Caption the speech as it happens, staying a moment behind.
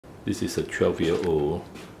This is a 12-year-old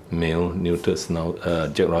male neutered now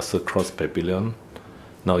Jack Russell X Papillon.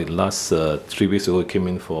 Now it last 3 weeks ago, it came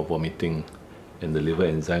in for vomiting and the liver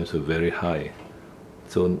enzymes were very high.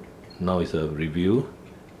 So now it's a review.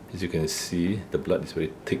 As you can see, the blood is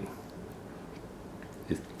very thick.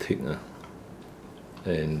 It's thick.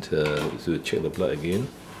 And so we'll check the blood again.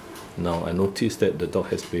 Now I noticed that the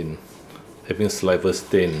dog has been having saliva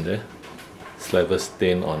stain there. Saliva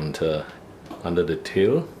stain on under the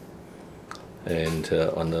tail and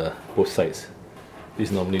on both sides. This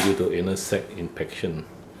is normally due to anal sac infection.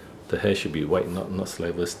 The hair should be white, not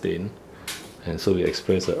saliva stain. And so we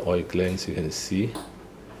experience the oil glands. You can see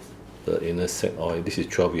the anal sac oil. This is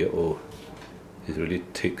 12-year-old. It's really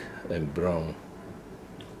thick and brown.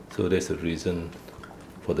 So that's the reason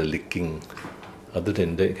for the licking. Other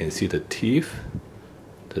than that, you can see the teeth.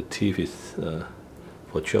 The teeth is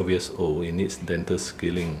for 12 years old. It needs dental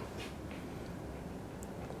scaling.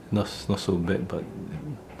 Not so bad, but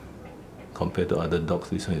compared to other dogs,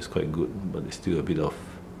 this one is quite good. But it's still a bit of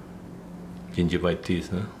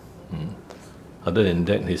gingivitis. Other than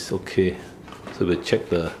that, it's okay. So we check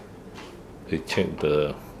the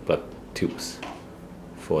blood tubes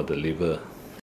for the liver.